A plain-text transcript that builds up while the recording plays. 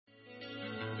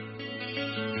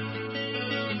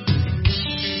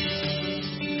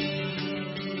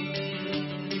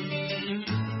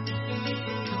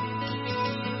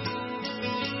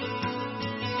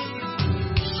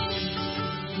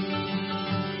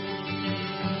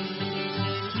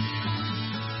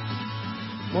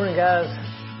Morning, guys.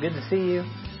 Good to see you.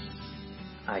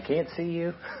 I can't see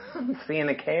you. I'm seeing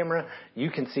the camera. You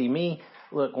can see me.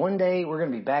 Look, one day we're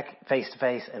going to be back face to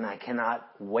face, and I cannot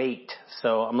wait.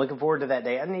 So I'm looking forward to that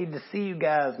day. I need to see you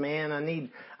guys, man. I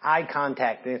need eye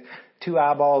contact. There's two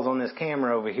eyeballs on this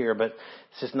camera over here, but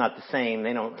it's just not the same.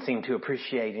 They don't seem to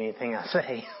appreciate anything I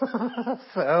say.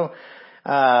 So,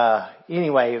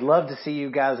 anyway, love to see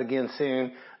you guys again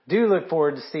soon. Do look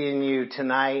forward to seeing you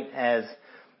tonight. As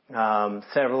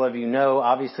several of you know,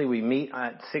 obviously we meet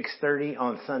at 6:30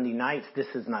 on Sunday nights. This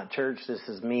is not church. This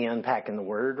is me unpacking the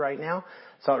Word right now.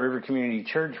 Salt River Community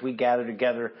Church. We gather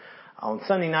together on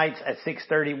Sunday nights at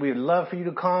 6:30. We would love for you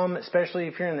to come, especially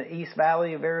if you're in the East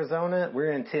Valley of Arizona.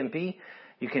 We're in Tempe.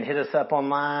 You can hit us up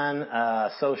online,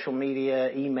 social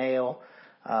media, email,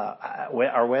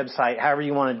 our website, however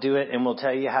you want to do it, and we'll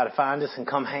tell you how to find us and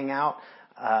come hang out.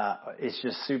 It's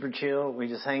just super chill. We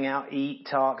just hang out, eat,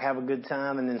 talk, have a good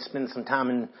time, and then spend some time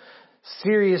in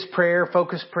serious prayer,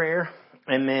 focused prayer,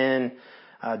 and then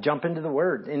jump into the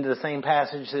Word, into the same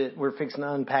passage that we're fixing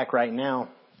to unpack right now.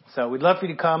 So we'd love for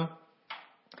you to come.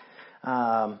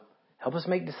 Help us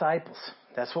make disciples.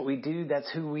 That's what we do. That's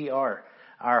who we are.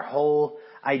 Our whole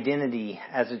identity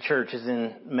as a church is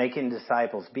in making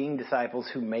disciples, being disciples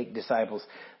who make disciples.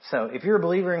 So if you're a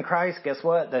believer in Christ, guess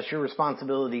what? That's your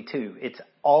responsibility too. It's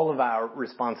all of our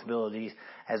responsibilities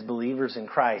as believers in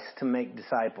Christ to make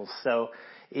disciples. So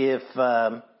if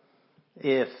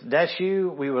that's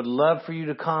you, we would love for you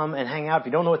to come and hang out. If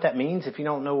you don't know what that means, if you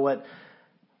don't know what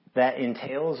that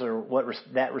entails or what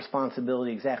that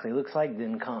responsibility exactly looks like,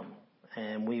 then come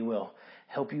and we will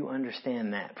help you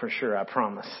understand that for sure, I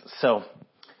promise. So,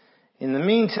 in the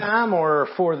meantime, or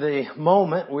for the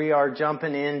moment, we are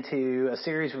jumping into a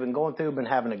series we've been going through, been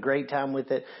having a great time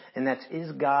with it, and that's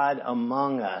Is God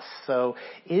Among Us? So,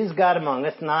 is God among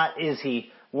us? Not is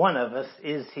He one of us,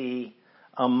 is He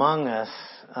among us?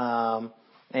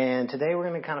 And today we're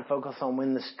going to kind of focus on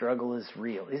when the struggle is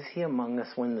real. Is He among us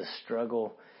when the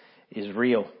struggle is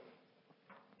real?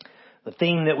 The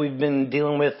theme that we've been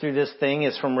dealing with through this thing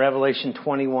is from Revelation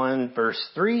 21 verse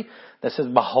 3 that says,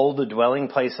 "Behold, the dwelling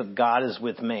place of God is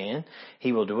with man.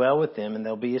 He will dwell with them and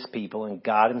they'll be His people, and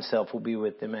God Himself will be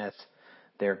with them as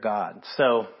their God."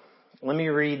 So let me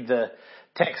read the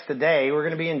text today. We're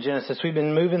going to be in Genesis. We've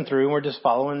been moving through and we're just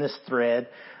following this thread.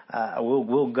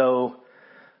 We'll go,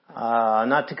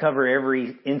 not to cover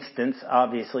every instance,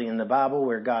 obviously, in the Bible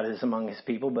where God is among His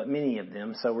people, but many of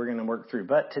them. So we're going to work through.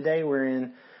 But today we're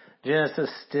in Genesis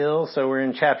still, so we're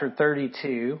in chapter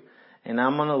 32, and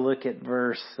I'm going to look at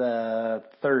verse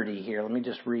 30 here. Let me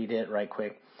just read it right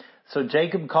quick. "So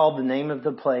Jacob called the name of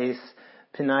the place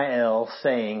Peniel,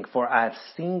 saying, 'For I have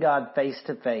seen God face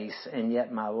to face, and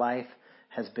yet my life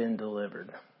has been delivered.'"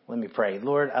 Let me pray.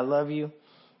 Lord, I love you.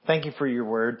 Thank you for your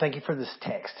word. Thank you for this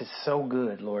text. It's so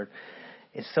good, Lord.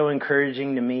 It's so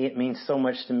encouraging to me. It means so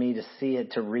much to me to see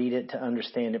it, to read it, to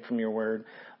understand it from your word.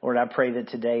 Lord, I pray that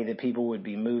today that people would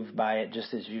be moved by it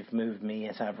just as you've moved me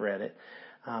as I've read it.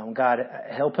 God,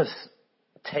 help us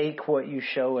take what you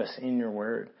show us in your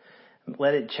word.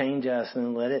 Let it change us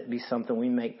and let it be something we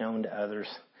make known to others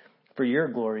for your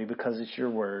glory, because it's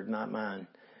your word, not mine,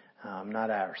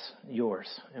 not ours, yours.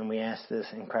 And we ask this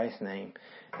in Christ's name.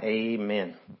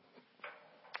 Amen.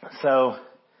 So,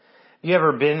 you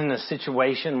ever been in a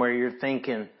situation where you're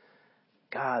thinking,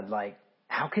 God,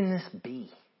 how can this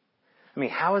be? I mean,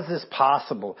 how is this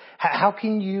possible? How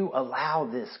can you allow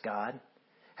this, God?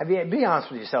 Be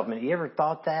honest with yourself a minute. You ever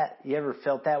thought that? You ever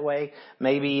felt that way?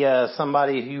 Maybe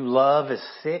somebody you love is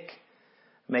sick.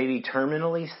 Maybe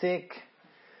terminally sick.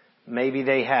 Maybe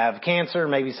they have cancer.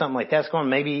 Maybe something like that's going on.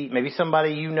 Maybe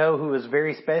somebody you know who is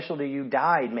very special to you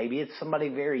died. Maybe it's somebody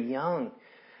very young.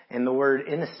 And the word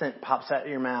innocent pops out of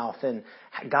your mouth. And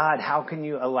God, how can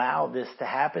you allow this to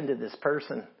happen to this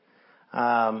person?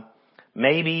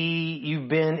 Maybe you've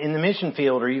been in the mission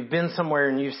field, or you've been somewhere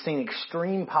and you've seen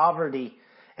extreme poverty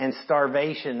and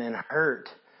starvation and hurt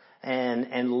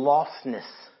and lostness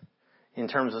in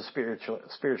terms of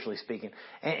spiritually speaking.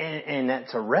 And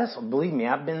that's a wrestle. Believe me,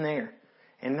 I've been there.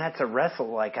 And that's a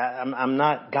wrestle. I'm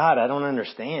not God. I don't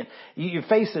understand. You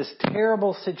face this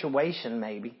terrible situation,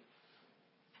 maybe.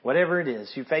 Whatever it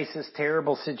is, you face this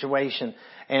terrible situation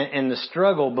and the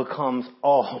struggle becomes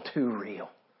all too real.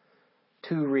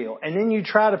 Too real. And then you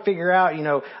try to figure out,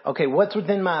 okay, what's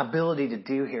within my ability to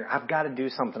do here? I've got to do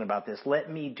something about this. Let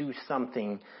me do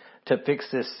something to fix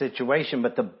this situation.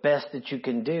 But the best that you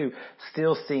can do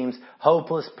still seems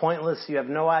hopeless, pointless. You have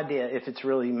no idea if it's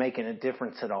really making a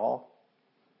difference at all.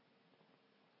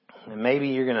 And maybe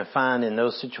you're going to find in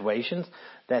those situations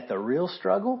that the real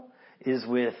struggle is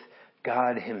with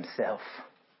God Himself.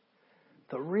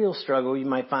 The real struggle you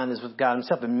might find is with God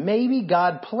himself. And maybe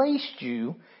God placed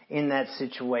you in that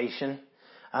situation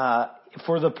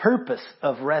for the purpose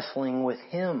of wrestling with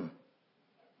him.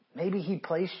 Maybe he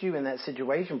placed you in that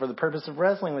situation for the purpose of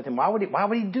wrestling with him. Why would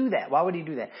he do that? Why would he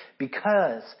do that?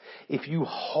 Because if you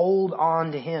hold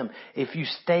on to him, if you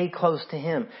stay close to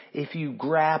him, if you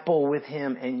grapple with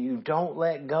him and you don't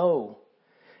let go,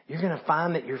 you're going to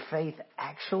find that your faith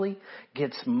actually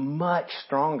gets much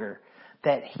stronger,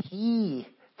 that he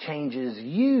changes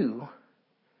you,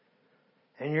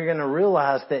 and you're going to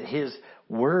realize that his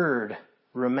word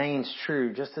remains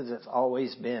true just as it's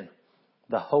always been.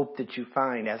 The hope that you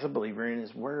find as a believer in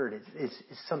his word is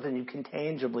something you can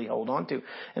tangibly hold on to.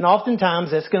 And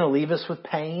oftentimes that's going to leave us with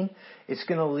pain. It's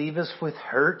going to leave us with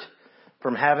hurt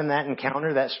from having that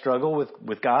encounter, that struggle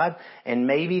with God. And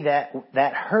maybe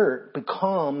that hurt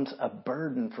becomes a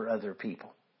burden for other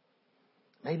people.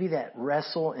 Maybe that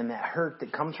wrestle and that hurt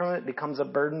that comes from it becomes a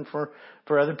burden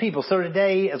for other people. So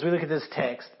today, as we look at this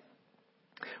text,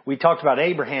 we talked about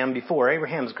Abraham before.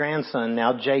 Abraham's grandson,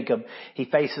 now Jacob, he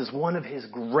faces one of his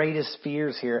greatest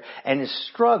fears here. And his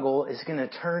struggle is going to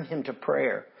turn him to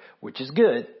prayer, which is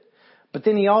good. But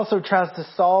then he also tries to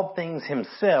solve things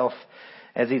himself,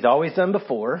 as he's always done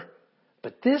before.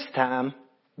 But this time,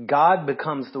 God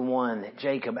becomes the one that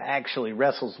Jacob actually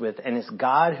wrestles with. And it's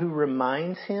God who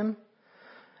reminds him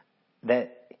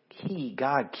that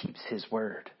God keeps his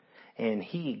word. And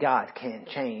God, can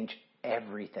change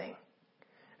everything.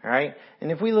 All right.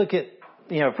 And if we look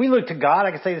to God,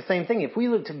 I can say the same thing. If we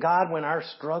look to God when our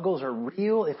struggles are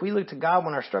real,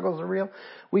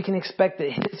 we can expect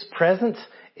that his presence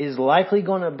is likely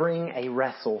going to bring a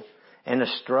wrestle and a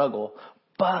struggle.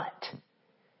 But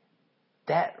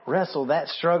that wrestle, that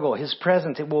struggle, his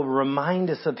presence, it will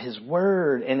remind us of his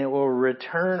word, and it will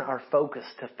return our focus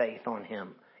to faith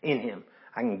in him.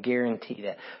 I can guarantee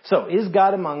that. So is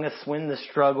God among us when the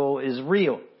struggle is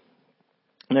real?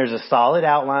 And there's a solid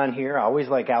outline here. I always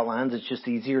like outlines. It's just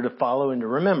easier to follow and to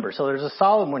remember. So there's a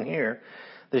solid one here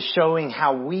that's showing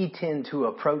how we tend to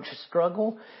approach a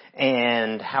struggle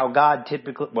and how God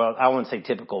typically, well, I wouldn't say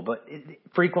typical, but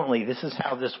frequently this is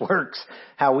how this works,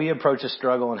 how we approach a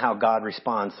struggle and how God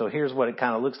responds. So here's what it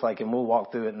kind of looks like, and we'll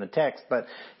walk through it in the text. But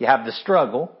you have the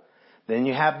struggle, then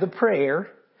you have the prayer,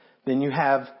 then you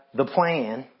have the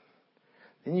plan,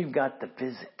 then you've got the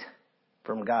visit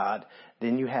from God,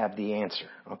 then you have the answer.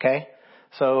 Okay?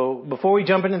 So before we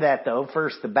jump into that though,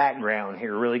 first the background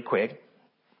here really quick.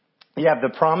 You have the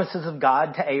promises of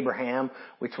God to Abraham,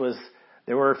 which was,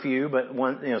 there were a few, but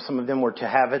some of them were to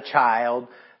have a child,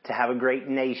 to have a great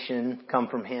nation come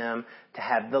from him, to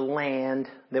have the land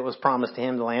that was promised to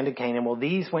him, the land of Canaan. Well,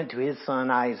 these went to his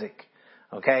son Isaac.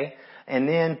 Okay? And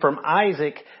then from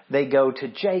Isaac, they go to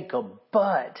Jacob,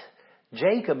 but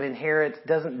Jacob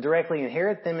doesn't directly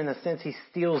inherit them. In a sense, he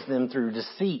steals them through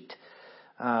deceit.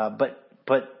 But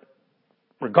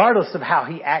regardless of how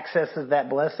he accesses that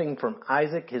blessing from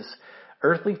Isaac, his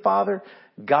earthly father,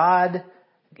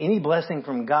 any blessing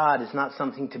from God is not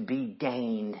something to be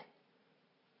gained.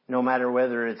 No matter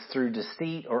whether it's through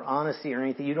deceit or honesty or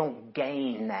anything, you don't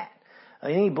gain that.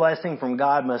 Any blessing from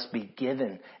God must be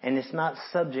given, and it's not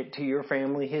subject to your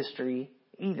family history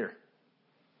either.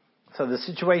 So the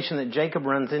situation that Jacob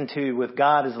runs into with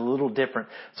God is a little different.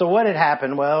 So what had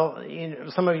happened? Well,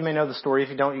 some of you may know the story. If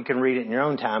you don't, you can read it in your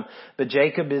own time. But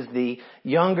Jacob is the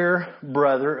younger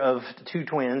brother of two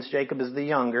twins. Jacob is the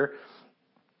younger.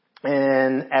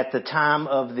 And at the time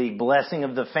of the blessing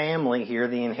of the family here,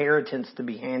 the inheritance to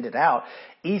be handed out,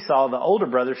 Esau, the older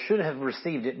brother, should have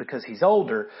received it because he's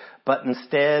older. But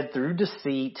instead, through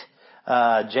deceit,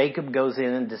 Jacob goes in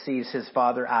and deceives his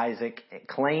father Isaac,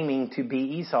 claiming to be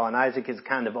Esau. And Isaac is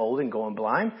kind of old and going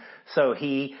blind. So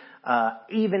he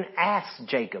even asks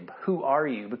Jacob, "Who are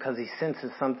you?" Because he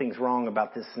senses something's wrong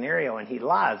about this scenario. And he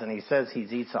lies and he says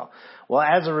he's Esau. Well,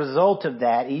 as a result of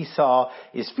that, Esau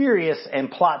is furious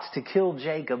and plots to kill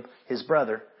Jacob, his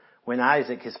brother, when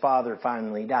Isaac, his father,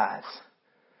 finally dies.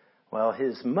 Well,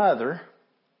 his mother,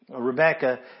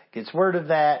 Rebecca, gets word of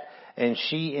that. And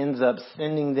she ends up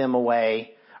sending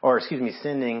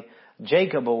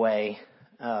Jacob away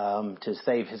to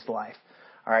save his life.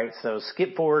 All right, so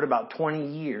skip forward about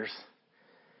 20 years,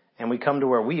 and we come to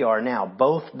where we are now.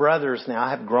 Both brothers now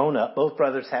have grown up. Both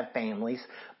brothers have families.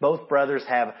 Both brothers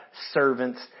have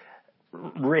servants,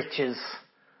 riches,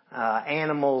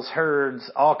 animals, herds,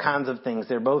 all kinds of things.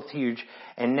 They're both huge.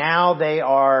 And now they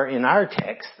are, in our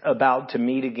text, about to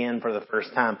meet again for the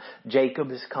first time.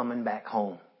 Jacob is coming back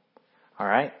home. All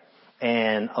right.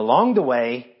 And along the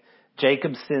way,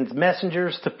 Jacob sends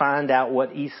messengers to find out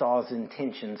what Esau's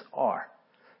intentions are.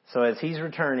 So as he's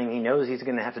returning, he knows he's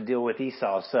going to have to deal with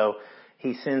Esau. So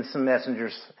he sends some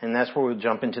messengers, and that's where we'll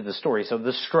jump into the story. So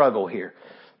the struggle here,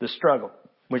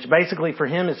 which basically for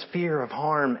him is fear of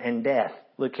harm and death.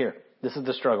 Look here. This is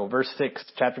the struggle. Verse 6,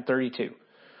 chapter 32.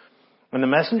 When the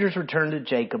messengers returned to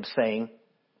Jacob, saying,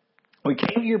 we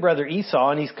came to your brother Esau,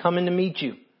 and he's coming to meet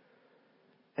you.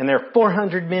 And there are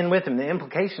 400 men with him. The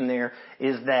implication there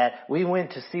is that we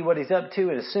went to see what he's up to,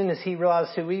 and as soon as he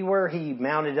realized who we were, he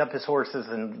mounted up his horses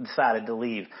and decided to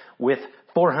leave with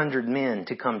 400 men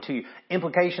to come to you.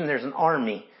 Implication, there's an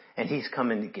army, and he's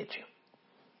coming to get you.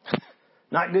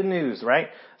 Not good news, right?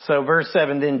 So verse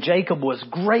 7, then Jacob was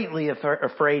greatly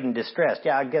afraid and distressed.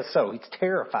 Yeah, I guess so. He's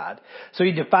terrified. So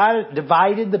he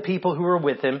divided the people who were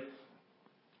with him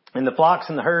and the flocks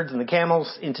and the herds and the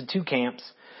camels into two camps,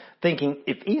 thinking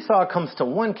if Esau comes to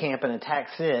one camp and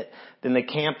attacks it, then the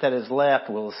camp that is left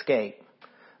will escape.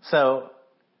 So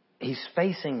he's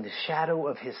facing the shadow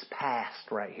of his past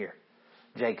right here.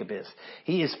 Jacob is.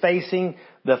 He is facing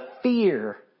the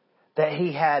fear that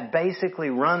he had basically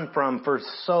run from for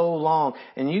so long.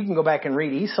 And you can go back and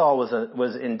read. Esau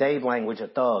was in Dave language, a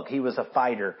thug. He was a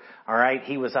fighter. All right.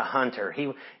 He was a hunter.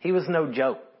 He was no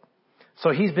joke.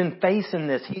 So he's been facing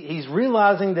this. He's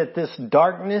realizing that this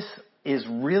darkness is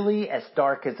really as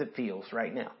dark as it feels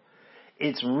right now.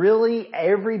 It's really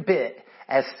every bit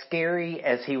as scary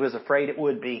as he was afraid it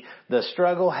would be. The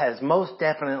struggle has most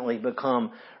definitely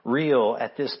become real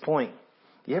at this point.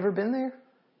 You ever been there?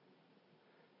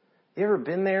 You ever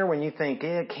been there when you think,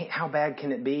 how bad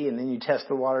can it be? And then you test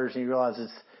the waters and you realize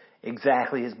it's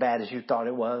exactly as bad as you thought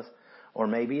it was. Or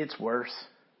maybe it's worse.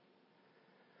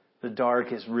 The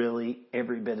dark is really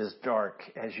every bit as dark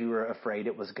as you were afraid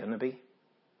it was going to be.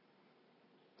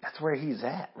 That's where he's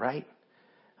at, right?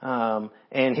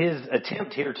 And his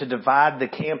attempt here to divide the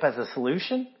camp as a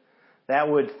solution, that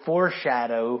would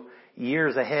foreshadow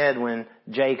years ahead when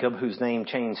Jacob, whose name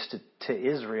changed to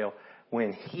Israel,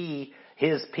 when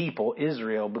his people,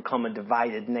 Israel, become a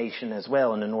divided nation as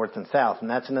well in the north and south. And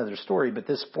that's another story, but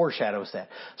this foreshadows that.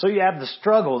 So you have the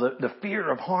struggle, the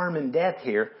fear of harm and death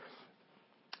here.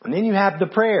 And then you have the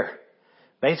prayer.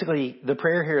 Basically, the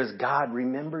prayer here is, God,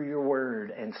 remember your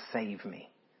word and save me.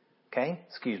 Okay?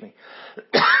 Excuse me.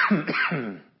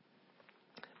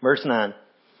 Verse 9.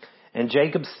 And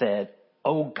Jacob said,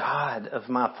 O God of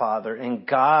my father and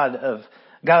God of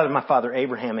my father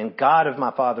Abraham and God of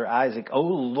my father Isaac, O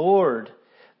Lord,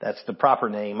 that's the proper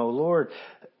name, O Lord,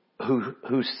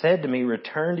 who said to me,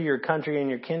 return to your country and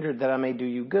your kindred that I may do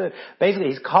you good. Basically,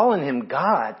 he's calling him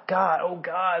God, oh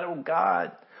God, oh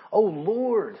God, oh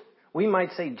Lord. We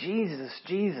might say, Jesus,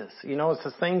 Jesus. You know, it's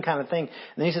the same kind of thing.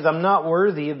 And he says, I'm not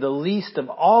worthy of the least of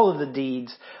all of the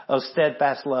deeds of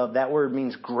steadfast love. That word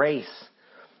means grace.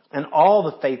 And all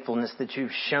the faithfulness that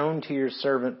you've shown to your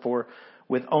servant for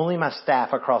with only my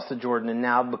staff across the Jordan and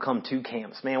now become two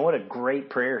camps. Man, what a great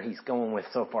prayer he's going with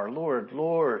so far.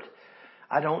 Lord,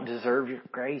 I don't deserve your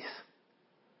grace.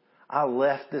 I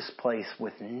left this place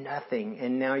with nothing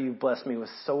and now you've blessed me with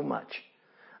so much.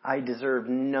 I deserve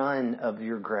none of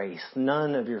your grace,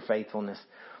 none of your faithfulness.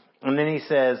 And then he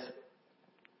says,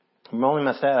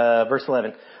 verse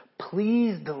 11,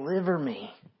 please deliver me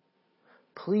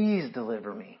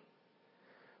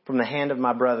from the hand of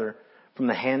my brother, from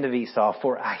the hand of Esau,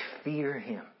 for I fear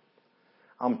him.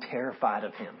 I'm terrified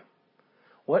of him.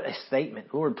 What a statement.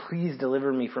 Lord, please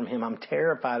deliver me from him. I'm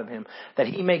terrified of him, that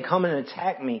he may come and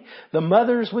attack me. The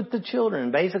mothers with the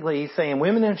children. Basically, he's saying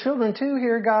women and children too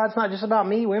here, God. It's not just about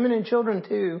me. Women and children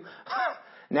too.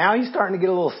 Now he's starting to get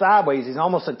a little sideways. He's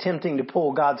almost attempting to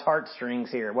pull God's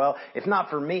heartstrings here. Well, if not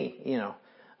for me,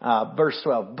 verse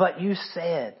 12. But you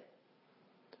said,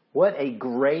 what a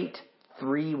great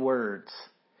 3 words.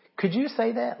 Could you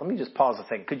say that? Let me just pause a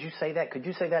second. Could you say that? Could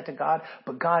you say that to God?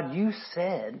 But God, you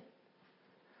said.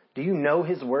 Do you know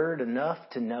his word enough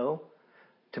to know,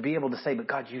 to be able to say, but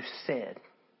God, you said,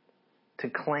 to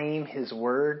claim his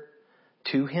word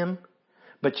to him?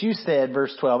 But you said,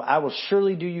 verse 12, I will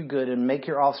surely do you good and make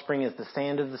your offspring as the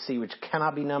sand of the sea, which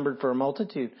cannot be numbered for a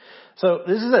multitude. So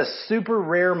this is a super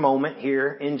rare moment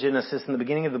here in Genesis, in the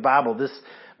beginning of the Bible. This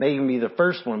may even be the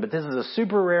first one, but this is a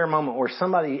super rare moment where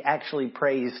somebody actually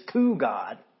prays to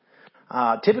God.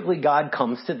 Typically God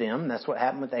comes to them. That's what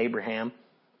happened with Abraham.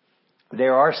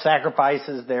 There are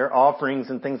sacrifices, there are offerings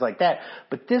and things like that.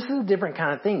 But this is a different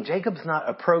kind of thing. Jacob's not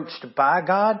approached by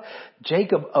God.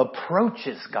 Jacob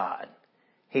approaches God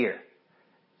here.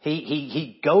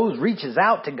 He goes, reaches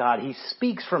out to God. He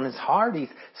speaks from his heart. He's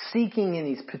seeking and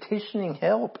he's petitioning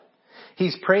help.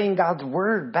 He's praying God's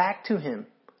word back to him.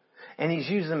 And he's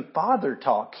using father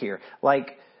talk here.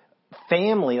 Like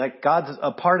family, like God's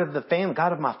a part of the family,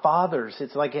 God of my fathers.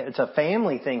 It's like it's a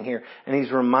family thing here. And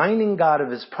he's reminding God of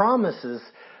his promises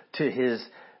to his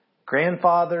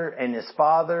grandfather and his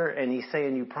father. And he's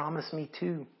saying, you promised me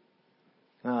too.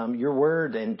 Your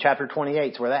word in chapter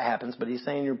 28 is where that happens, but he's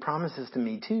saying your promises to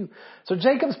me too. So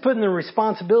Jacob's putting the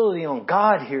responsibility on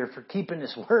God here for keeping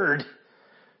his word,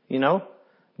 you know.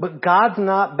 But God's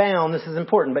not bound, this is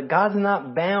important, but God's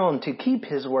not bound to keep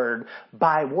his word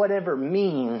by whatever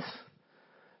means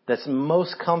that's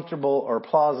most comfortable or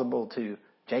plausible to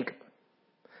Jacob.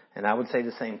 And I would say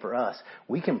the same for us.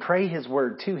 We can pray his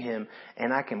word to him,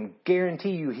 and I can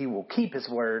guarantee you he will keep his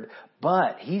word,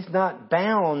 but he's not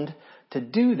bound to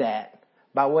do that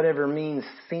by whatever means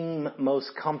seem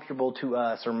most comfortable to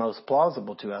us or most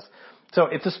plausible to us. So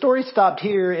if the story stopped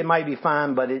here, it might be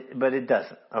fine, but it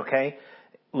doesn't, okay?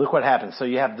 Look what happens. So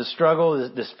you have the struggle,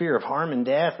 this fear of harm and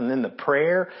death, and then the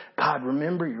prayer. God,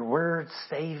 remember your words,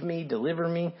 save me, deliver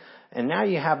me. And now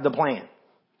you have the plan,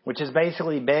 which is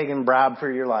basically beg and bribe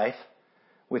for your life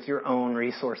with your own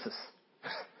resources.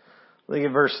 Look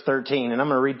at verse 13, and I'm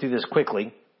going to read through this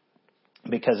quickly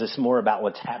because it's more about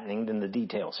what's happening than the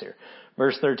details here.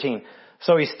 Verse 13.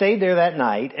 So he stayed there that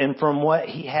night, and from what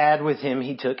he had with him,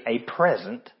 he took a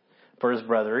present for his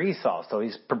brother Esau. So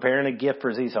he's preparing a gift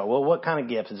for his Esau. Well, what kind of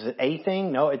gift? Is it a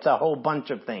thing? No, it's a whole bunch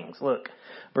of things. Look,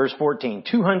 verse 14,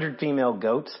 200 female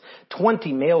goats,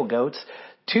 20 male goats,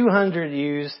 200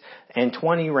 ewes and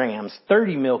 20 rams,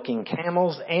 30 milking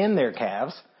camels and their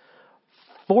calves,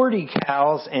 40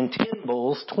 cows and 10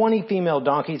 bulls, 20 female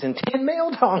donkeys and 10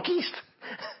 male donkeys.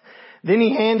 Then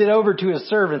he handed over to his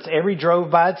servants every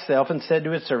drove by itself and said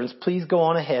to his servants, please go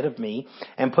on ahead of me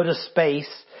and put a space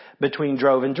between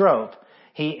drove and drove.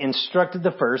 He instructed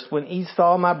the first, when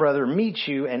Esau, my brother, meets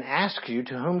you and asks you,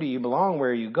 to whom do you belong? Where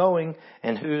are you going?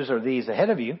 And whose are these ahead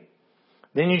of you?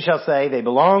 Then you shall say, they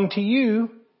belong to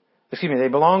you. They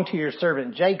belong to your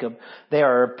servant Jacob. They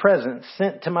are a present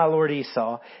sent to my lord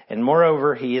Esau. And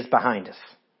moreover, he is behind us.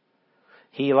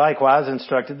 He likewise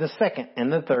instructed the second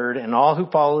and the third and all who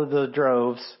follow the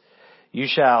droves. You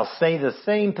shall say the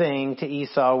same thing to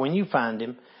Esau when you find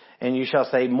him. And you shall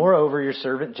say, moreover, your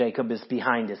servant Jacob is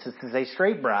behind us. This is a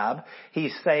straight bribe.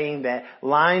 He's saying that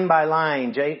line by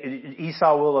line,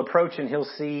 Esau will approach and he'll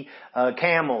see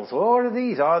camels. Well, what are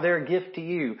these? Oh, they're a gift to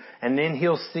you. And then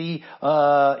he'll see,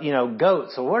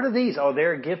 goats. So what are these? Oh,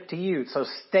 they're a gift to you. So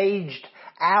staged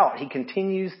out, he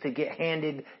continues to get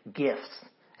handed gifts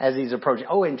as he's approaching.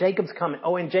 Oh, and Jacob's coming.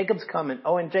 Oh, and Jacob's coming.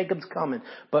 Oh, and Jacob's coming.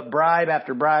 But bribe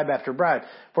after bribe after bribe.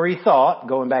 For he thought,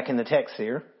 going back in the text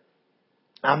here,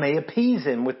 I may appease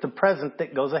him with the present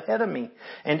that goes ahead of me.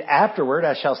 And afterward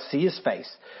I shall see his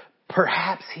face.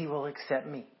 Perhaps he will accept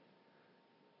me.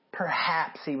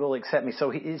 Perhaps he will accept me.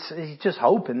 So he's just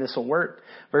hoping this will work.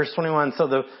 Verse 21. So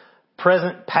the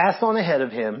present passed on ahead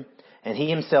of him, and he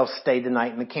himself stayed the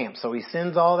night in the camp. So he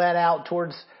sends all that out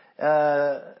towards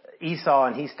Esau,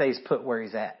 and he stays put where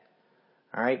he's at.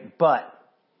 All right. But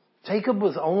Jacob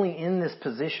was only in this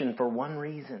position for one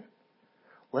reason.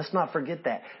 Let's not forget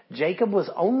that. Jacob was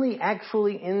only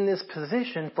actually in this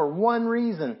position for one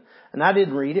reason. And I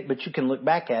didn't read it, but you can look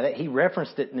back at it. He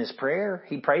referenced it in his prayer.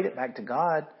 He prayed it back to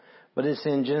God. But it's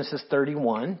in Genesis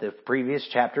 31, the previous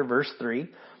chapter, verse 3.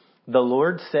 The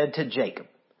Lord said to Jacob,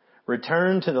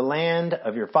 return to the land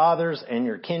of your fathers and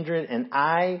your kindred, and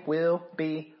I will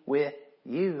be with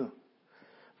you.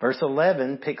 Verse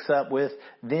 11 picks up with,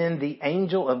 then the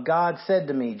angel of God said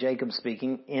to me, Jacob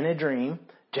speaking, in a dream,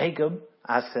 Jacob,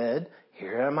 I said,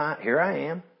 here I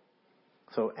am.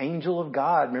 So angel of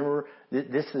God, remember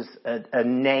this is a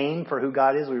name for who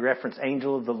God is. We reference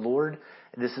angel of the Lord.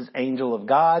 This is angel of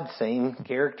God, same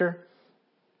character.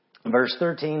 Verse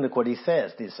 13, look what he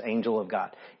says, this angel of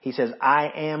God. He says,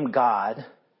 I am God.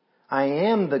 I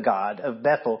am the God of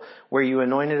Bethel, where you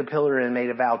anointed a pillar and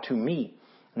made a vow to me.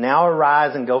 Now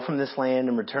arise and go from this land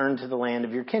and return to the land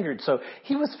of your kindred. So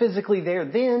he was physically there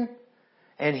then,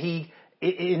 and he,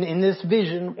 in this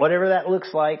vision, whatever that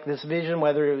looks like, this vision,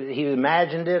 whether he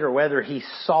imagined it or whether he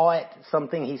saw it,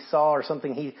 something he saw or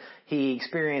something he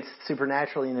experienced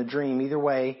supernaturally in a dream, either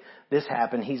way, this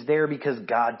happened. He's there because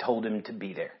God told him to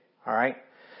be there. All right?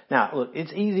 Now, look,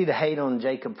 it's easy to hate on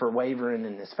Jacob for wavering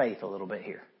in his faith a little bit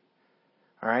here.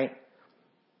 All right?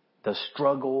 The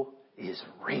struggle is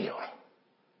real.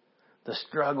 The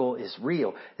struggle is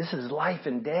real. This is life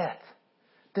and death.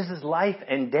 This is life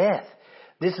and death.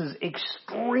 This is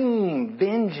extreme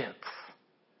vengeance.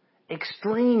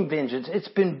 Extreme vengeance. It's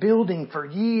been building for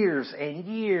years and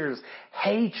years.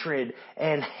 Hatred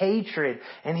and hatred.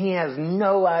 And he has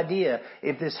no idea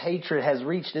if this hatred has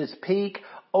reached its peak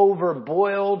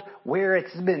overboiled, where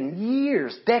it's been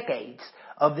years, decades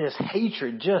of this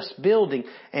hatred just building,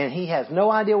 and he has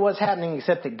no idea what's happening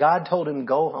except that God told him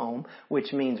go home,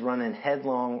 which means running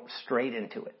headlong straight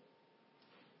into it.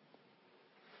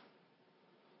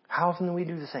 How often do we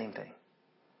do the same thing?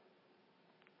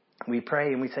 We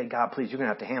pray and we say, God, please, you're going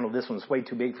to have to handle this one. It's way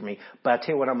too big for me. But I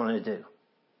tell you what I'm going to do.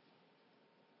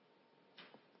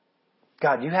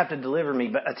 God, you have to deliver me,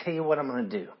 but I tell you what I'm going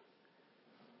to do.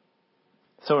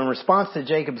 So in response to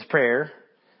Jacob's prayer,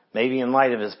 maybe in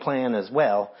light of his plan as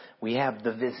well, we have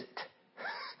the visit.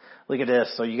 Look at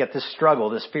this. So you got this struggle,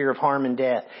 this fear of harm and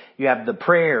death. You have the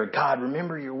prayer, God,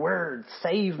 remember your word,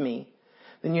 save me.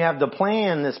 Then you have the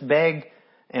plan, this beg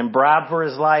and bribe for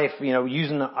his life,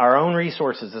 using our own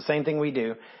resources, the same thing we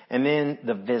do. And then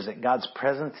the visit. God's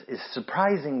presence is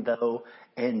surprising, though,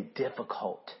 and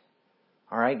difficult.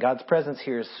 All right, God's presence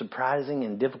here is surprising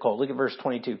and difficult. Look at verse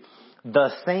 22.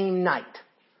 The same night.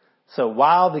 So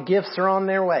while the gifts are on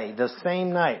their way, the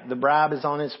same night, the bribe is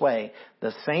on its way,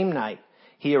 the same night,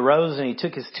 he arose and he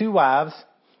took his 2 wives,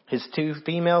 his 2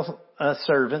 female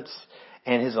servants,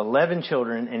 and his 11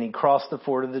 children, and he crossed the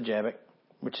ford of the Jabbok,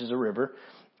 which is a river,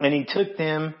 and he took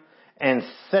them and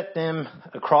set them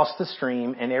across the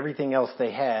stream and everything else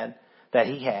that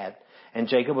he had, and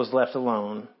Jacob was left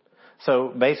alone.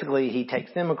 So basically he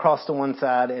takes them across to one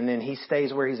side and then he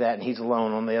stays where he's at and he's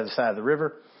alone on the other side of the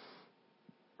river.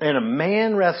 And a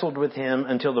man wrestled with him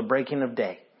until the breaking of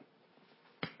day.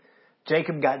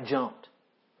 Jacob got jumped.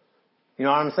 You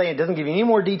know what I'm saying? It doesn't give you any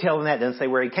more detail than that. It doesn't say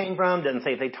where he came from. It doesn't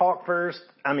say if they talked first.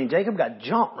 Jacob got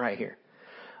jumped right here.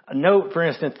 Note, for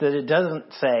instance, that it doesn't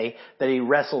say that he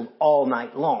wrestled all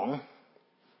night long.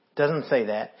 It doesn't say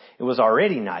that. It was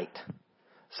already night.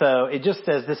 So it just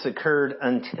says this occurred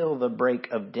until the break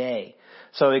of day.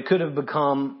 So it could have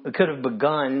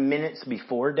begun minutes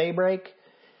before daybreak.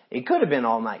 It could have been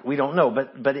all night. We don't know,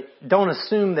 but don't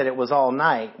assume that it was all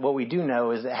night. What we do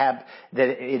know is that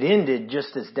it ended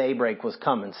just as daybreak was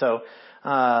coming. So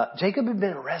Jacob had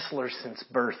been a wrestler since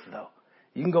birth, though.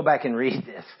 You can go back and read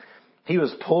this. He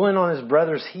was pulling on his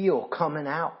brother's heel coming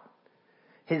out.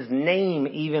 His name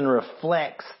even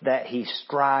reflects that he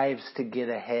strives to get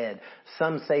ahead.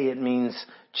 Some say it means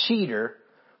cheater.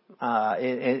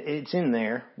 It's in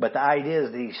there, but the idea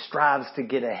is that he strives to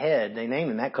get ahead. They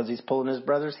named him that because he's pulling his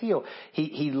brother's heel.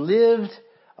 He lived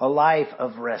a life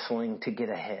of wrestling to get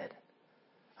ahead.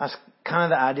 That's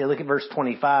kind of the idea. Look at verse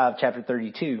 25, chapter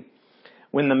 32.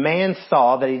 When the man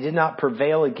saw that he did not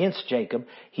prevail against Jacob,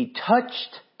 he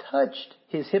touched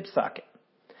his hip socket.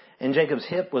 And Jacob's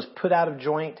hip was put out of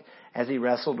joint as he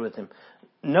wrestled with him.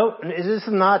 Note, this is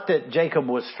not that Jacob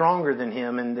was stronger than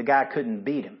him and the guy couldn't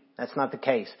beat him. That's not the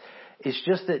case. It's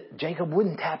just that Jacob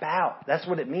wouldn't tap out. That's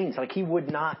what it means. Like he would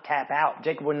not tap out.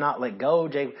 Jacob would not let go.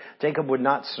 Jacob would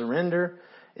not surrender.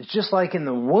 It's just like in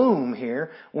the womb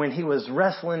here, when he was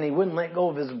wrestling, he wouldn't let go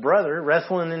of his brother,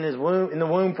 wrestling in the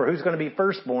womb for who's going to be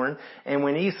firstborn. And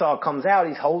when Esau comes out,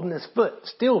 he's holding his foot,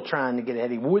 still trying to get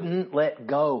ahead. He wouldn't let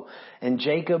go. And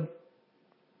Jacob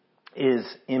is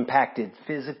impacted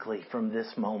physically from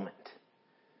this moment.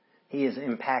 He is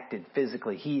impacted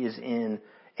physically. He is in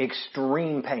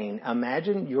extreme pain.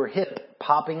 Imagine your hip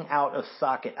popping out of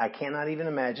socket. I cannot even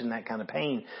imagine that kind of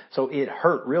pain. So it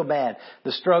hurt real bad.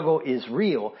 The struggle is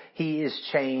real. He is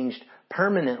changed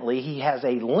permanently. He has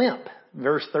a limp.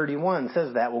 Verse 31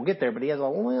 says that. We'll get there, but he has a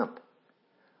limp.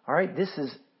 All right. This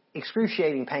is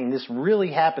excruciating pain. This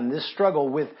really happened. This struggle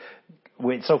with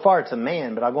so far it's a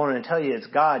man, but I'm going to tell you it's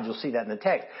God. You'll see that in the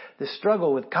text. This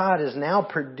struggle with God has now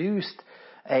produced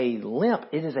a limp.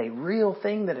 It is a real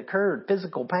thing that occurred,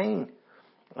 physical pain.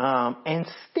 And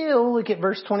still, look at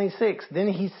verse 26. Then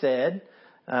he said,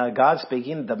 God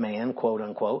speaking, the man, quote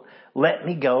unquote, let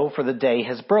me go for the day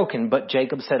has broken. But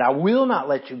Jacob said, I will not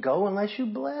let you go unless you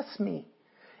bless me.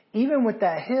 Even with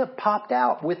that hip popped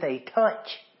out with a touch,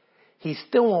 he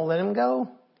still won't let him go.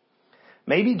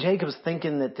 Maybe Jacob's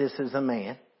thinking that this is a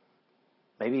man.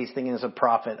 Maybe he's thinking it's a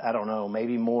prophet. I don't know.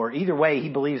 Maybe more. Either way, he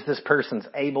believes this person's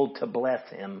able to bless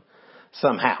him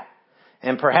somehow.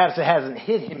 And perhaps it hasn't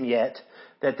hit him yet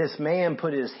that this man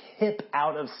put his hip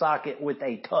out of socket with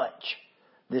a touch.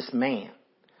 This man.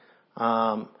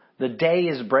 The day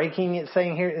is breaking, it's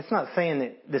saying here. It's not saying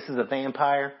that this is a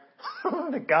vampire.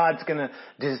 That God's going to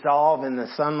dissolve in the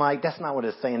sunlight. That's not what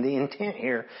it's saying. The intent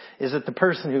here is that the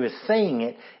person who is saying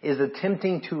it is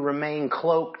attempting to remain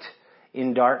cloaked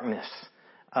in darkness.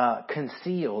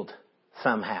 Concealed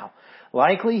somehow.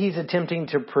 Likely he's attempting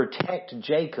to protect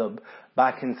Jacob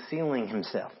by concealing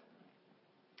himself.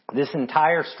 This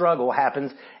entire struggle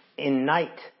happens in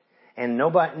night. And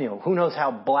nobody, who knows how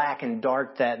black and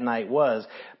dark that night was.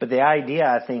 But the idea,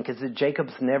 I think, is that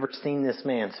Jacob's never seen this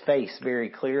man's face very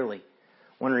clearly.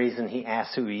 One reason he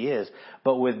asks who he is.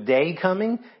 But with day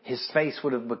coming, his face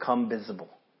would have become visible.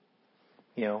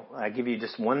 I give you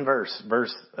just one verse.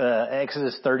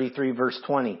 Exodus 33 verse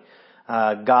 20.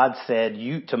 God said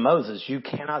to Moses, "You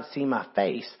cannot see my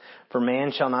face, for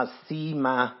man shall not see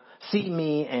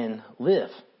me and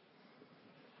live."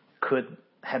 Could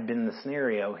have been the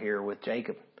scenario here with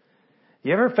Jacob.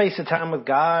 You ever face a time with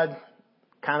God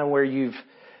kind of where you've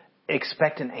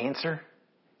expect an answer?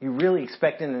 You really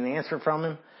expecting an answer from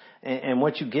him? And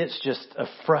what you get is just a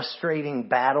frustrating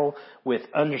battle with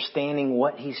understanding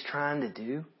what he's trying to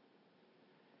do.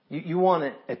 You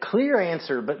want a clear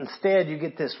answer, but instead you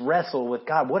get this wrestle with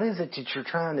God. What is it that you're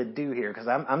trying to do here? Because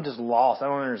I'm just lost. I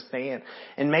don't understand.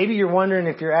 And maybe you're wondering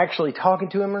if you're actually talking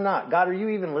to him or not. God, are you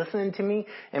even listening to me?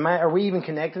 Are we even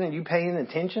connected? Are you paying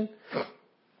attention?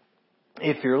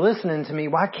 If you're listening to me,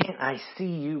 why can't I see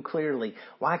you clearly?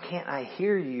 Why can't I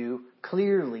hear you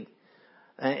clearly?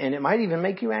 And it might even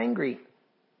make you angry.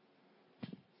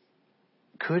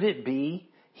 Could it be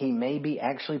he may be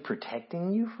actually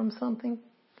protecting you from something?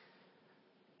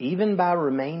 Even by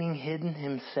remaining hidden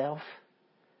himself?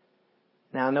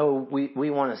 Now I know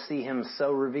we want to see him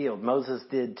so revealed. Moses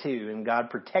did too, and God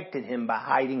protected him by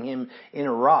hiding him in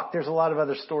a rock. There's a lot of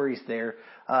other stories there,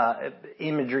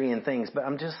 imagery and things, but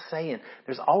I'm just saying,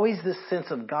 there's always this sense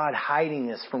of God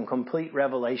hiding us from complete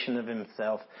revelation of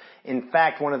himself. In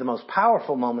fact, one of the most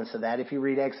powerful moments of that, if you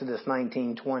read Exodus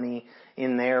 19:20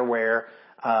 in there where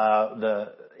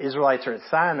the Israelites are at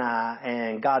Sinai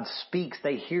and God speaks,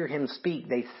 they hear him speak,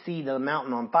 they see the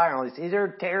mountain on fire, and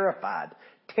they're terrified.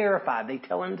 They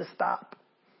tell him to stop.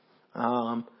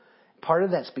 Part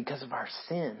of that's because of our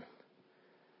sin.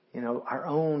 Our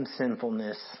own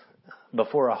sinfulness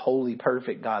before a holy,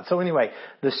 perfect God. So anyway,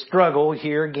 the struggle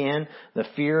here again, the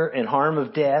fear and harm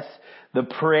of death, the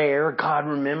prayer, God,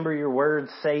 remember your words,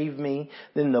 save me.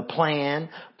 Then the plan,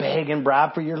 beg and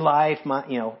bribe for your life.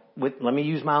 Let me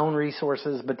use my own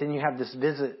resources. But then you have this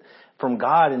visit from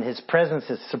God, and his presence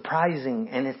is surprising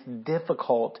and it's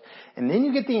difficult. And then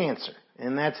you get the answer.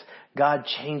 And that's God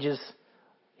changes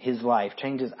his life,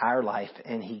 changes our life,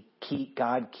 and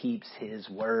God keeps his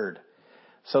word.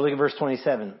 So look at verse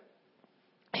 27.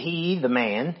 He, the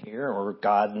man here, or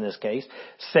God in this case,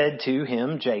 said to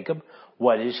him, Jacob,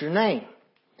 "What is your name?"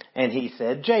 And he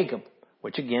said, Jacob,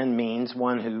 which again means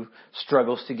one who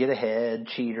struggles to get ahead,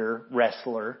 cheater,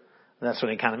 wrestler. That's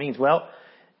what it kind of means. Well,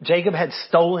 Jacob had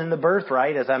stolen the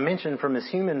birthright, as I mentioned, from his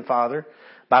human father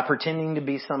by pretending to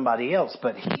be somebody else.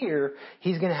 But here,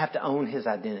 he's going to have to own his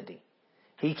identity.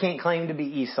 He can't claim to be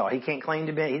Esau. He's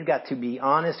got to be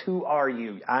honest. Who are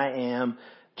you? I am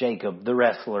Jacob, the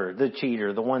wrestler, the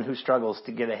cheater, the one who struggles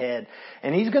to get ahead.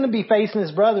 And he's going to be facing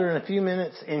his brother in a few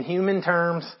minutes in human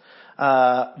terms,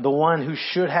 the one who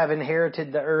should have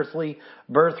inherited the earthly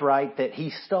birthright that he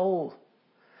stole.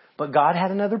 But God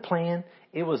had another plan.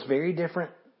 It was very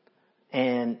different.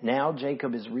 And now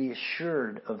Jacob is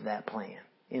reassured of that plan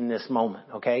in this moment,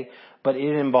 okay? But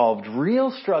it involved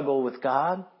real struggle with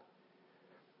God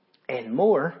and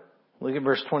more. Look at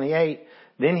verse 28.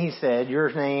 Then he said,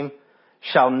 your name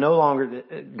shall no longer,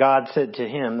 God said to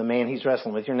him, the man he's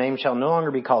wrestling with, your name shall no longer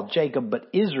be called Jacob, but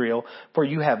Israel, for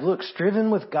you have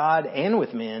striven with God and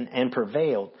with men and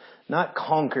prevailed, not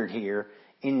conquered here,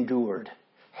 endured,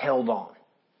 held on.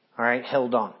 All right,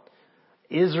 held on.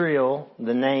 Israel,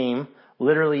 the name,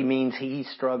 literally means he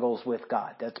struggles with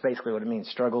God. That's basically what it means,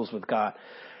 struggles with God.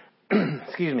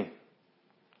 Excuse me.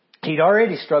 He'd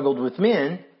already struggled with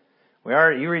men.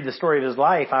 You read the story of his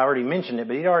life, I already mentioned it,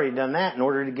 but he'd already done that in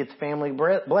order to get the family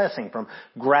blessing, from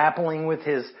grappling with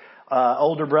his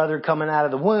older brother coming out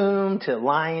of the womb to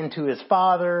lying to his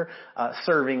father,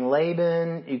 serving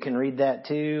Laban. You can read that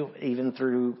too, even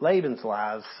through Laban's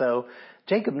lies. So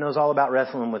Jacob knows all about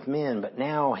wrestling with men, but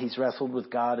now he's wrestled with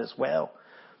God as well.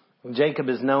 Jacob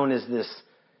is known as this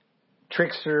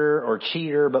trickster or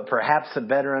cheater, but perhaps a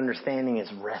better understanding is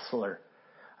wrestler.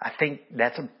 I think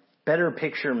that's a better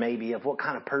picture maybe of what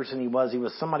kind of person he was. He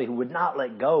was somebody who would not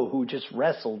let go, who just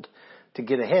wrestled to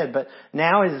get ahead. But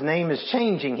now his name is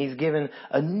changing. He's given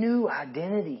a new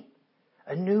identity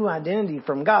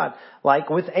from God. Like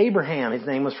with Abraham, his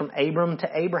name was from Abram to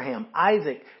Abraham.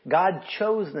 Isaac, God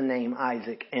chose the name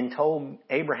Isaac and told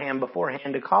Abraham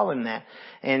beforehand to call him that.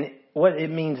 And what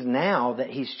it means now that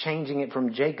he's changing it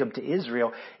from Jacob to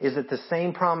Israel is that the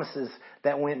same promises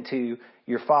that went to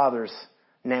your fathers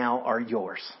now are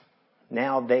yours.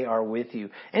 Now they are with you.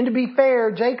 And to be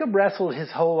fair, Jacob wrestled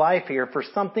his whole life here for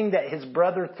something that his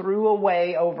brother threw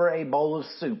away over a bowl of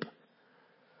soup.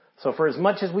 So for as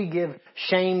much as we give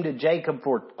shame to Jacob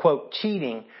for, quote,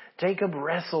 cheating, Jacob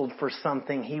wrestled for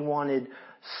something he wanted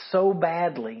so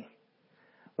badly,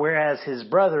 whereas his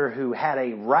brother, who had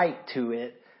a right to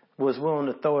it, was willing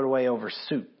to throw it away over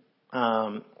soup.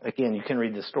 Again, you can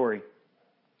read the story.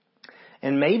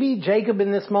 And maybe Jacob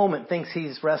in this moment thinks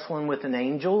he's wrestling with an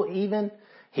angel even.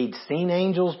 He'd seen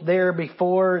angels there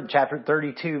before, chapter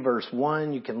 32, verse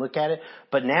 1. You can look at it.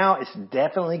 But now it's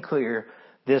definitely clear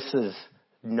this is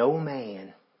no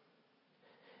man.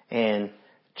 And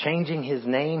changing his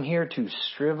name here to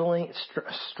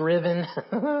striven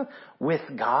with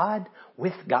God.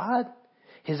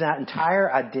 His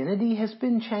entire identity has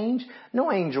been changed.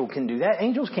 No angel can do that.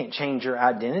 Angels can't change your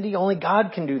identity. Only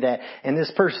God can do that. And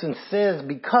this person says,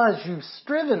 because you've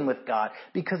striven with God,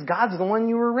 because God's the one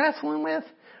you were wrestling with.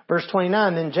 Verse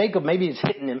 29, then Jacob, maybe it's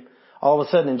hitting him all of a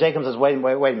sudden, and Jacob says, wait a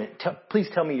minute, please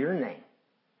tell me your name.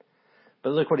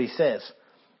 But look what he says.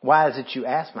 Why is it you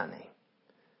ask my name?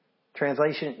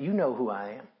 Translation, you know who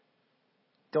I am.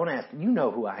 Don't ask, you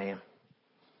know who I am.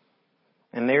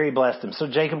 And there he blessed him. So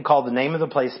Jacob called the name of the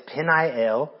place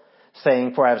Peniel,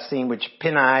 saying, for I have seen, which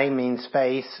Peni means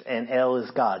face, and El is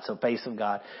God, so face of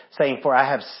God. Saying, for I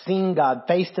have seen God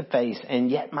face to face, and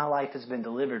yet my life has been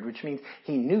delivered, which means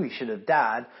he knew he should have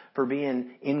died for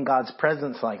being in God's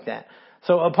presence like that.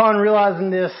 So upon realizing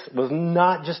this was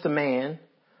not just a man,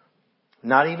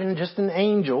 not even just an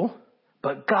angel,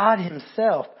 but God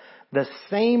himself, the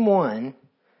same one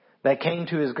that came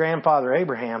to his grandfather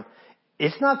Abraham.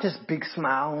 It's not this big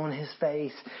smile on his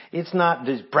face. It's not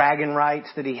this bragging rights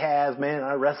that he has. Man,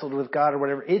 I wrestled with God or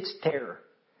whatever. It's terror.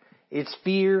 It's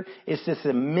fear. It's this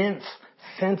immense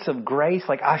sense of grace.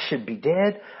 Like, I should be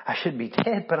dead. I should be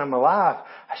dead, but I'm alive.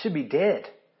 I should be dead,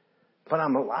 but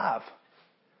I'm alive.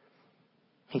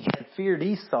 He had feared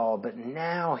Esau, but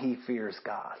now he fears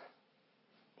God.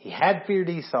 He had feared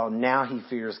Esau. Now he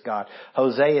fears God.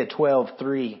 Hosea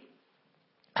 12:3.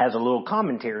 has a little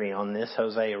commentary on this.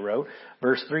 Hosea wrote,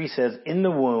 verse 3 says, in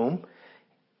the womb,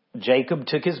 Jacob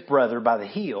took his brother by the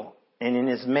heel, and in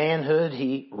his manhood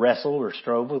he wrestled or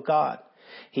strove with God.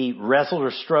 He wrestled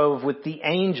or strove with the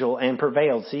angel and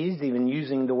prevailed. See, he's even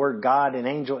using the word God and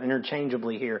angel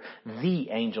interchangeably here. The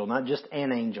angel, not just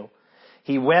an angel.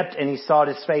 He wept and he sought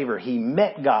his favor. He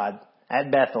met God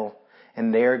at Bethel,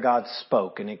 and there God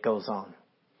spoke, and it goes on.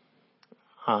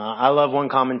 I love one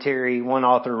commentary. One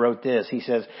author wrote this. He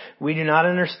says, we do not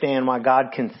understand why God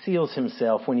conceals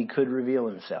himself when he could reveal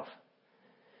himself.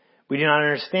 We do not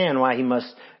understand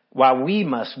why we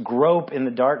must grope in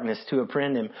the darkness to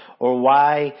apprehend him, or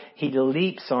why he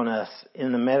leaps on us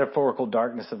in the metaphorical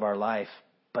darkness of our life.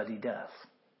 But he does.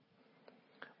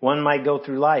 One might go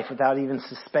through life without even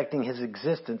suspecting his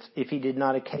existence if he did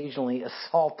not occasionally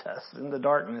assault us in the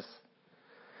darkness.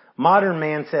 Modern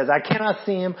man says, I cannot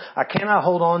see him. I cannot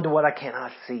hold on to what I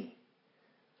cannot see.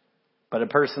 But a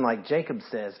person like Jacob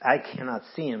says, I cannot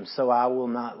see him, so I will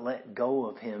not let go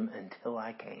of him until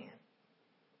I can.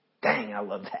 Dang, I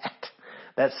love that.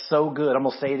 That's so good. I'm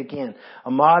going to say it again.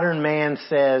 A modern man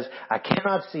says, I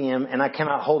cannot see him and I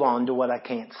cannot hold on to what I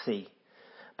can't see.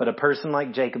 But a person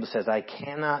like Jacob says, I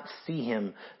cannot see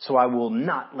him, so I will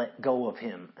not let go of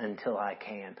him until I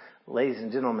can. Ladies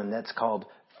and gentlemen, that's called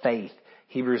faith.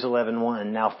 Hebrews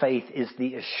 11:1. Now faith is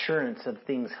the assurance of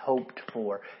things hoped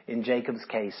for. In Jacob's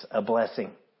case, a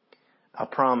blessing, a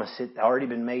promise. It already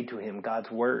been made to him, God's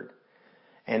word.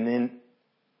 And then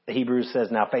Hebrews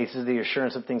says, now faith is the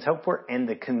assurance of things hoped for and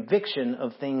the conviction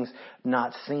of things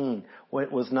not seen. What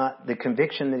was not the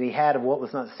conviction that he had of what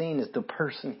was not seen is the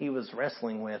person he was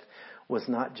wrestling with was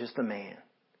not just a man,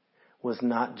 was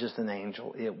not just an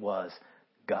angel. It was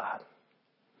God.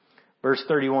 Verse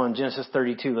 31, Genesis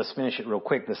 32, let's finish it real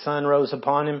quick. The sun rose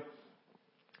upon him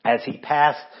as he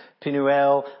passed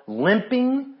Penuel,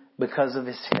 limping because of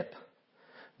his hip.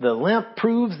 The limp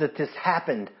proves that this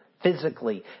happened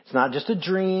physically. It's not just a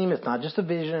dream. It's not just a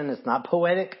vision. It's not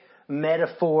poetic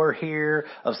metaphor here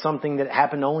of something that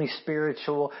happened only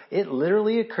spiritual. It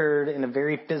literally occurred in a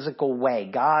very physical way.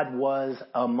 God was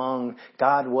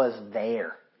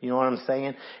there. You know what I'm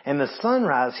saying? And the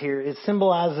sunrise here, it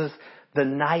symbolizes the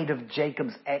night of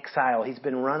Jacob's exile. He's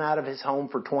been run out of his home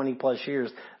for 20 plus years.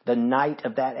 The night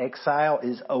of that exile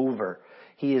is over.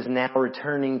 He is now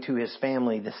returning to his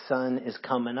family. The sun is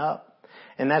coming up.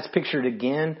 And that's pictured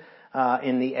again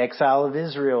in the exile of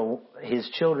Israel, his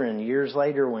children, years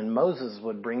later when Moses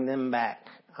would bring them back.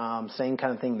 Same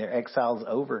kind of thing. Their exile's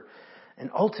over.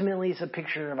 And ultimately it's a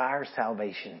picture of our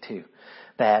salvation too.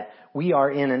 That we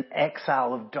are in an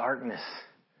exile of darkness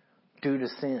due to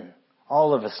sin.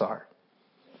 All of us are.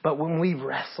 But when we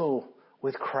wrestle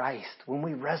with Christ, when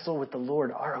we wrestle with the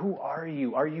Lord, who are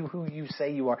you? Are you who you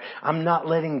say you are? I'm not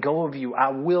letting go of you. I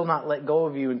will not let go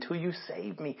of you until you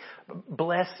save me.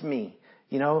 Bless me.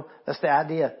 You know, that's the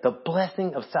idea. The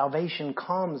blessing of salvation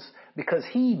comes because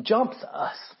He jumps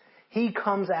us. He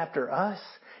comes after us.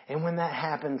 And when that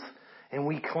happens and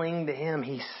we cling to Him,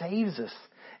 He saves us.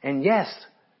 And yes,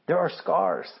 there are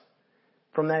scars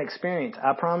from that experience.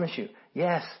 I promise you.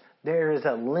 Yes, there is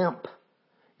a limp.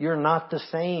 You're not the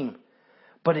same.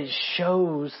 But it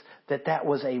shows that that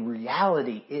was a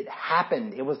reality. It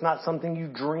happened. It was not something you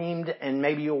dreamed and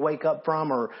maybe you'll wake up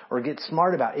from or get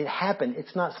smart about. It happened.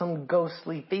 It's not some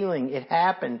ghostly feeling. It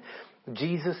happened.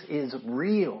 Jesus is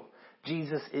real.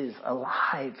 Jesus is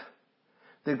alive.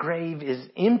 The grave is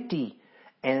empty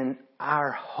and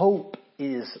our hope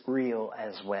is real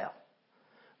as well.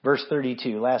 Verse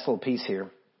 32, last little piece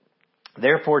here.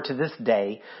 Therefore, to this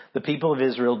day, the people of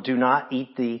Israel do not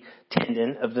eat the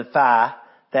tendon of the thigh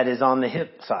that is on the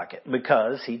hip socket,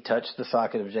 because he touched the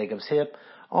socket of Jacob's hip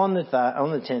on the thigh,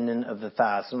 on the tendon of the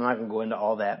thigh. So I'm not going to go into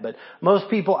all that, but most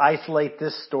people isolate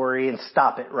this story and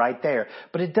stop it right there.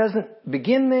 But it doesn't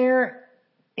begin there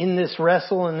in this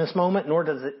wrestle in this moment, nor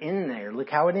does it end there. Look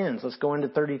how it ends. Let's go into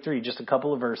 33, just a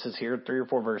couple of verses here, 3 or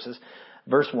 4 verses.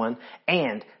 Verse 1.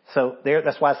 And so there,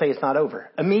 that's why I say it's not over.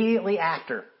 Immediately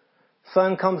after,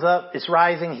 sun comes up, it's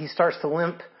rising, he starts to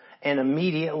limp, and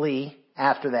immediately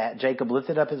after that, Jacob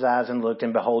lifted up his eyes and looked,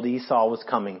 and behold, Esau was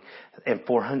coming, and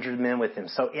 400 men with him.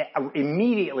 So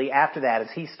immediately after that, as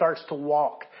he starts to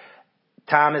walk,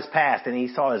 time has passed, and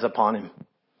Esau is upon him.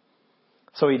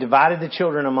 So he divided the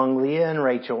children among Leah and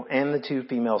Rachel and the 2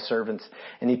 female servants,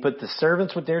 and he put the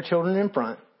servants with their children in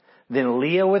front, then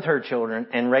Leah with her children,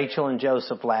 and Rachel and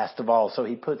Joseph last of all. So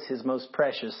he puts his most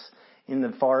precious in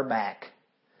the far back.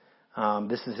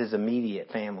 This is his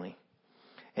immediate family.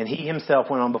 And he himself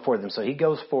went on before them. So he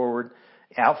goes forward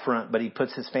out front, but he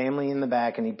puts his family in the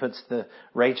back, and he puts the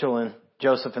Rachel and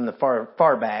Joseph in the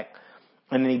far back.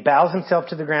 And then he bows himself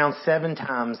to the ground 7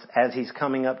 times as he's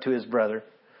coming up to his brother.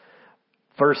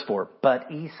 Verse 4,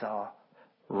 but Esau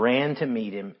ran to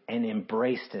meet him and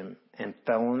embraced him and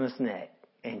fell on his neck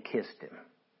and kissed him.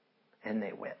 And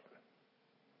they wept.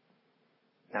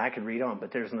 Now I could read on,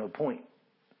 but there's no point.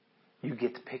 You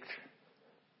get the picture.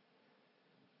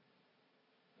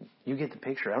 You get the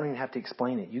picture. I don't even have to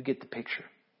explain it. You get the picture.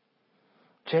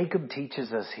 Jacob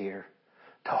teaches us here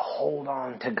to hold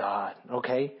on to God,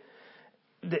 okay?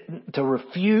 To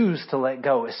refuse to let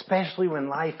go, especially when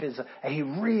life is a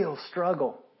real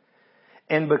struggle.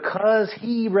 And because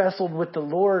he wrestled with the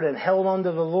Lord and held on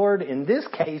to the Lord, in this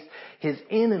case, his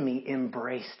enemy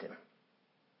embraced him.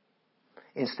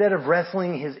 Instead of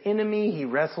wrestling his enemy, he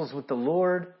wrestles with the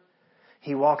Lord.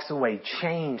 He walks away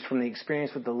changed from the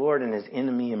experience with the Lord, and his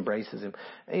enemy embraces him.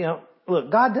 You know,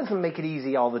 look, God doesn't make it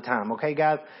easy all the time, okay,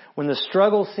 guys? When the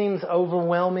struggle seems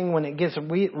overwhelming, when it gets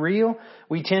real,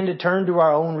 we tend to turn to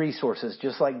our own resources,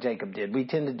 just like Jacob did. We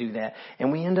tend to do that,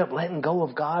 and we end up letting go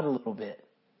of God a little bit.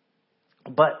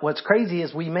 But what's crazy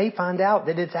is we may find out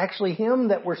that it's actually Him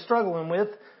that we're struggling with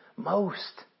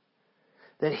most.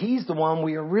 That He's the one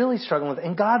we are really struggling with.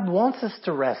 And God wants us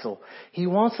to wrestle. He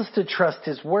wants us to trust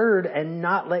His Word and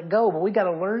not let go. But we got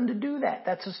to learn to do that.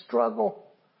 That's a struggle.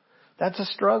 That's a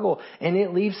struggle. And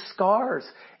it leaves scars.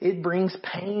 It brings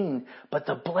pain. But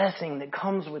the blessing that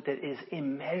comes with it is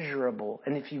immeasurable.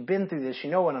 And if you've been through this,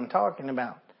 you know what I'm talking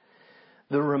about.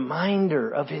 The reminder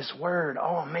of His Word.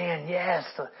 Oh man, yes,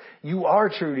 you are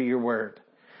true to your Word.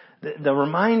 The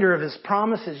reminder of His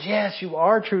promises. Yes, you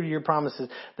are true to your promises.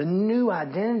 The new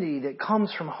identity that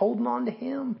comes from holding on to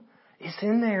Him. It's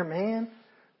in there, man.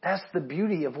 That's the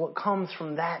beauty of what comes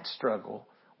from that struggle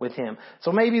with Him.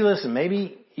 So maybe, listen,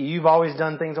 maybe you've always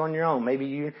done things on your own.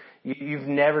 Maybe you've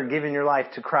never given your life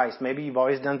to Christ. Maybe you've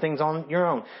always done things on your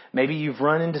own. Maybe you've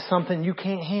run into something you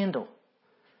can't handle.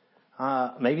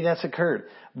 Maybe that's occurred.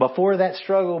 Before that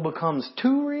struggle becomes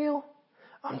too real,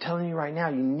 I'm telling you right now,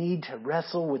 you need to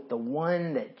wrestle with the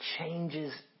one that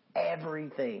changes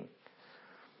everything.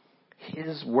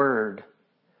 His Word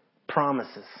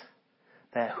promises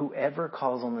that whoever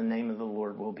calls on the name of the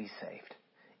Lord will be saved.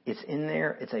 It's in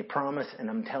there. It's a promise. And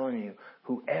I'm telling you,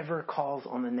 whoever calls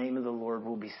on the name of the Lord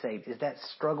will be saved. Is that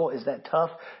struggle? Is that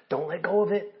tough? Don't let go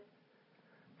of it.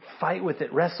 Fight with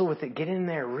it. Wrestle with it. Get in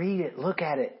there. Read it. Look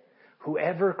at it.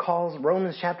 Whoever calls,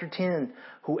 Romans chapter 10,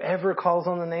 whoever calls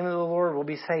on the name of the Lord will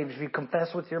be saved. If you confess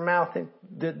with your mouth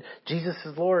that Jesus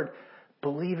is Lord,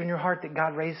 believe in your heart that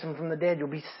God raised Him from the dead, you'll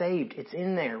be saved. It's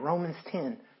in there. Romans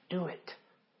 10. Do it.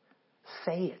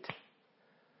 Say it.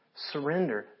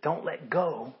 Surrender. Don't let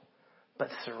go, but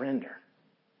surrender.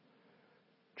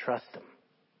 Trust Him.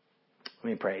 Let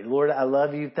me pray. Lord, I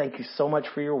love you. Thank you so much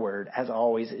for your word. As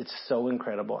always, it's so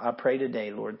incredible. I pray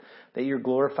today, Lord, that you're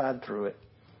glorified through it,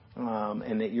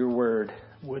 and that your word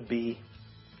would be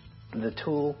the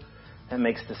tool that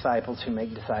makes disciples who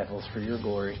make disciples for your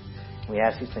glory. We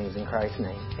ask these things in Christ's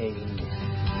name.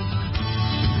 Amen.